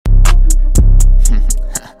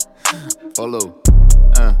follow.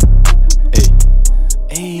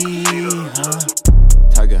 Ey,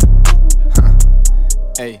 Tagger.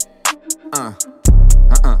 Ey,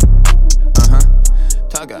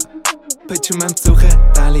 Tagger. Почему сухо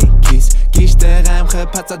дали кис? Киште рамха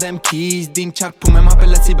пацадем кис. Дин чак пуме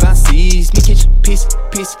мапеласи басис. Микич пис.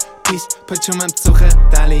 Почему сухо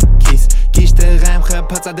дали кис? Киште рамха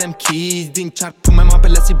пацадем кис. Дин чак пуме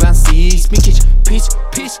мапеласи басис. Микич пис.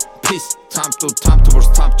 Top to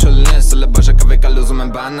worst top chillin Սլը բաժակավեկ ալուզում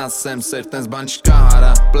են բանասեմ Սերտենց բան չկա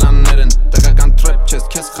հարա պլաններն Տղական trap չես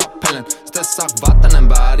քեզ խապել են Ստեսաղ վատն են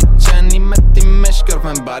բարի չեն Իմ էտի մեջ կրվում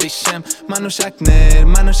են բարի շեմ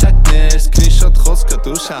Մանուշակներ Screenshot խոսքը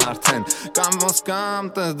դուշ արդեն Կամ ոնց կամ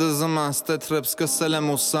տես դզում աստե trap սկսել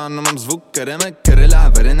եմ ուսանում եմ զվուկ գրեմ է գրել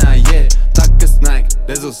ավերեն այե Տակս նայք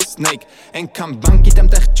լեզուս snake Ենքան բան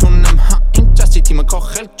գիտեմ տեղ չունեմ Հա ինչ ասի թիմը քո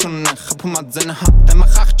խելք չունեն Խփում ածենը հա տեմը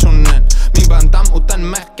խաղ չունեն Մի բանդամ ուտեն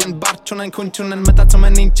մեղք են բար չունեն քուն չունեն մտածում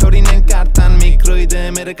են ինչ օրին են կարտան Միկրոյի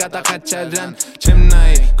դեմերը կատախաչարան Չեմ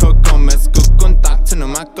նայի կոկոն մեզ կուկուն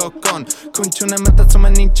տակցնում ա կոկոն Քուն չունեն մտածում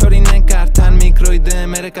են ինչ օրին են կարտան Միկրոյի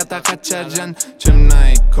դեմերը կատախաչարան Չեմ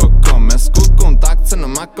նայի կոկոն մեզ կուկուն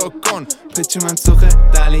տակցնում ա կոկոն Փչում եմ ծուխը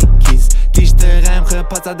դալի քիզ Կիշ տեղայմ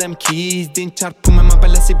խպացադեմ քիզ Դին չարպում եմ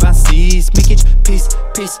ապելասի բասիս Մի քիչ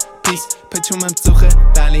պիս Փչում եմ ծուխը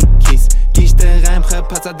դալի քիզ Կիշ տեղայմ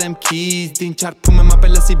խպացադեմ քիզ Դին չարպում եմ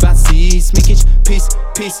ապելասի բասիս Մի քիչ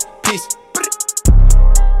պիս